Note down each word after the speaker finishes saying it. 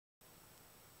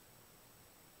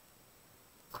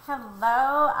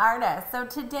Hello, artists. So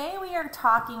today we are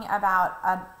talking about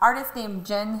an artist named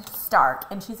Jen Stark,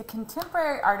 and she's a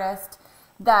contemporary artist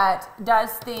that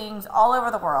does things all over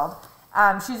the world.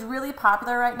 She's really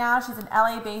popular right now. She's an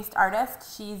LA-based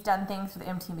artist. She's done things for the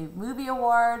MTV Movie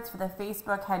Awards, for the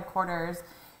Facebook headquarters.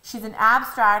 She's an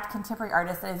abstract contemporary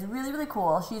artist that is really, really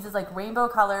cool. She uses like rainbow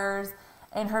colors,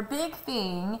 and her big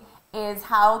thing is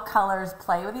how colors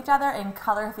play with each other and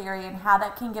color theory and how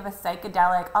that can give a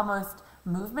psychedelic almost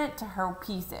movement to her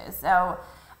pieces. So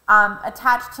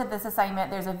attached to this assignment,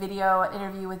 there's a video, an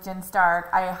interview with Jen Stark.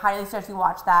 I highly suggest you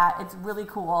watch that. It's really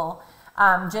cool.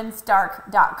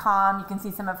 JenStark.com, you can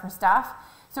see some of her stuff.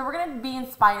 So we're going to be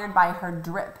inspired by her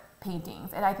drip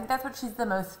paintings. And I think that's what she's the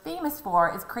most famous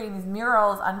for, is creating these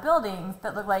murals on buildings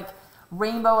that look like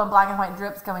rainbow and black and white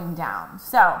drips going down.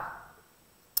 So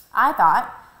I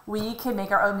thought we could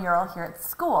make our own mural here at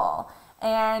school.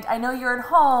 And I know you're at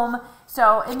home,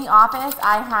 so in the office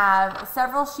I have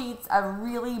several sheets of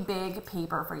really big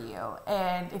paper for you.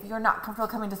 And if you're not comfortable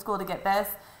coming to school to get this,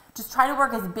 just try to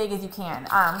work as big as you can.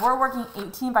 We're working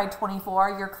 18 by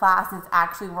 24. Your class is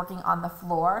actually working on the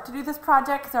floor to do this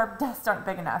project because our desks aren't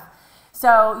big enough.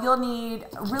 So you'll need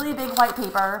really big white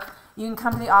paper. You can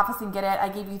come to the office and get it. I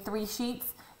gave you 3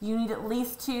 sheets. You need at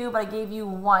least 2, but I gave you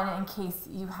 1 in case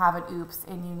you have an oops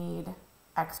and you need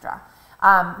extra.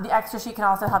 The extra sheet can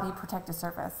also help you protect a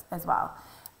surface as well.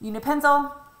 You need a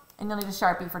pencil, and you'll need a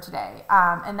Sharpie for today.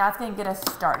 And that's going to get us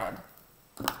started.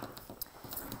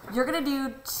 You're going to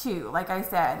do 2, like I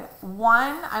said.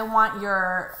 1, I want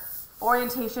your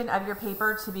orientation of your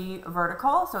paper to be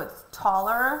vertical, so it's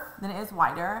taller than it is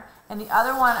wider. And the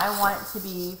other one, I want it to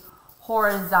be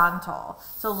horizontal,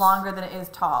 so longer than it is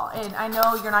tall. And I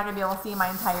know you're not going to be able to see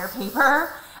my entire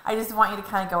paper. I just want you to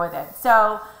kind of go with it.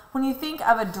 So when you think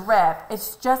of a drip,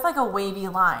 it's just like a wavy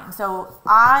line. So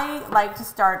I like to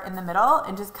start in the middle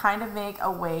and just kind of make a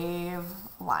wave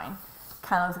line.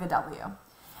 Kind of looks like a W.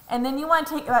 And then you want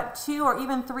to take about 2 or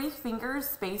even 3 fingers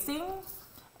spacing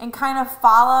and kind of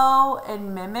follow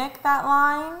and mimic that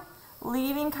line,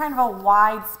 leaving kind of a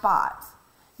wide spot.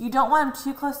 You don't want them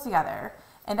too close together.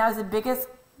 And that was the biggest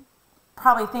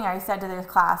probably thing I said to this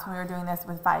class when we were doing this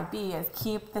with 5B, is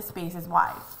keep the spaces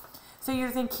wide. So you're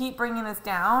just going to keep bringing this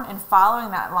down and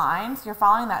following that line. So you're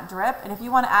following that drip. And if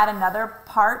you want to add another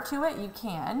part to it, you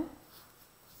can.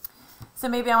 So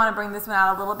maybe I want to bring this one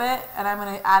out a little bit, and I'm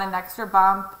going to add an extra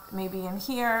bump maybe in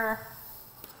here.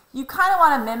 You kind of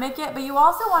want to mimic it, but you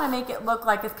also want to make it look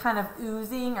like it's kind of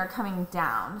oozing or coming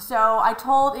down. So I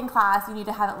told in class you need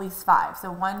to have at least 5.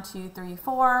 So 1, 2, 3,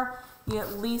 4. You need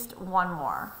at least 1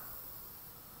 more.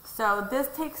 So this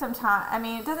takes some time. I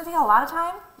mean, it doesn't take a lot of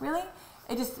time, really.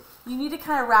 You need to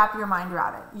kind of wrap your mind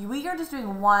around it. We are just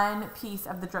doing 1 piece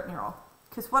of the drip mural.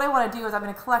 Because what I want to do is I'm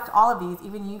going to collect all of these,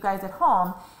 even you guys at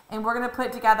home, and we're going to put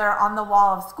it together on the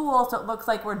wall of school so it looks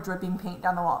like we're dripping paint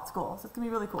down the wall at school. So it's going to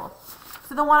be really cool.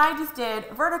 So the one I just did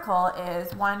vertical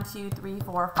is 1, 2, 3,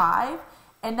 4, 5.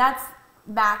 And that's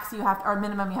max you have to, or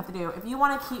minimum you have to do. If you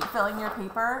want to keep filling your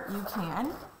paper, you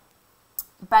can.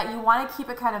 But you want to keep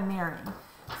it kind of mirroring.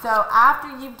 So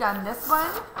after you've done this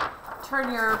one,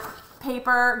 turn your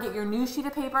paper, get your new sheet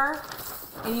of paper,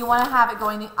 and you want to have it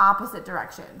going the opposite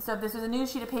direction. So if this was a new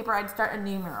sheet of paper, I'd start a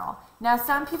new mural. Now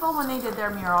some people, when they did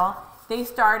their mural, they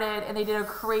started and they did a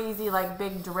crazy like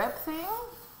big drip thing.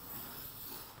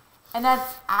 And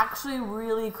that's actually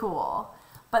really cool.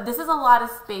 But this is a lot of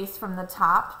space from the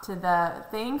top to the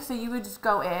thing, so you would just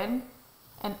go in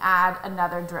and add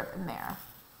another drip in there,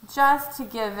 just to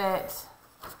give it,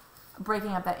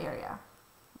 breaking up that area.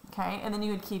 Okay, and then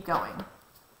you would keep going.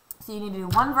 So you need to do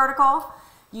 1 vertical,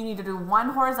 you need to do 1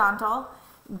 horizontal,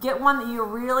 get one that you're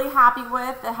really happy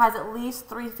with that has at least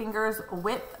 3 fingers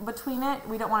width between it.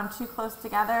 We don't want them too close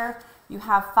together. You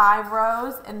have 5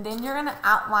 rows, and then you're going to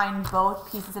outline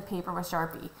both pieces of paper with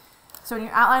Sharpie. So when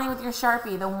you're outlining with your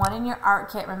Sharpie, the one in your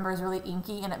art kit, remember, is really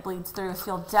inky and it bleeds through, so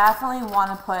you'll definitely want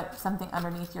to put something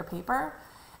underneath your paper.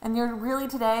 And you're really,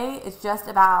 today, it's just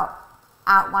about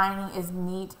outlining as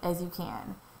neat as you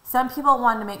can. Some people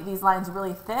want to make these lines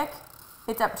really thick.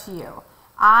 It's up to you.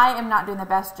 I am not doing the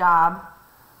best job,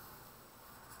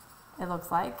 it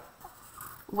looks like,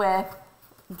 with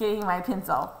getting my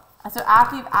pencil. So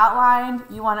after you've outlined,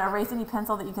 you want to erase any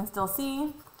pencil that you can still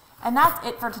see. And that's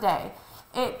it for today.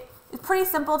 It's pretty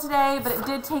simple today, but it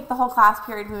did take the whole class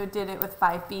period who did it with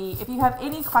 5B. If you have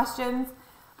any questions,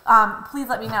 please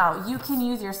let me know. You can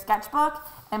use your sketchbook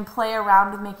and play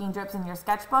around with making drips in your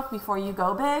sketchbook before you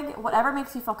go big, whatever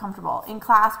makes you feel comfortable. In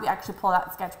class, we actually pulled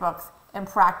out sketchbooks and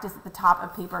practiced at the top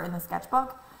of paper in the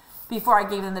sketchbook before I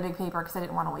gave them the big paper because I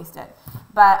didn't want to waste it.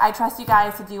 But I trust you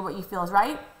guys to do what you feel is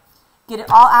right. get it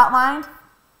all outlined.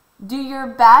 Do your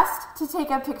best to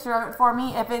take a picture of it for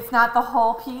me. If it's not the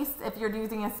whole piece, if you're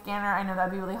using a scanner, I know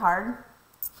that'd be really hard.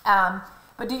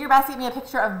 But do your best to get me a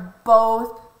picture of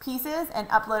both pieces and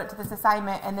upload it to this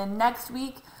assignment. And then next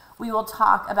week, we will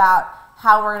talk about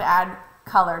how we're going to add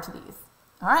color to these.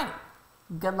 All right.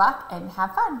 Good luck and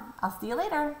have fun. I'll see you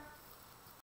later.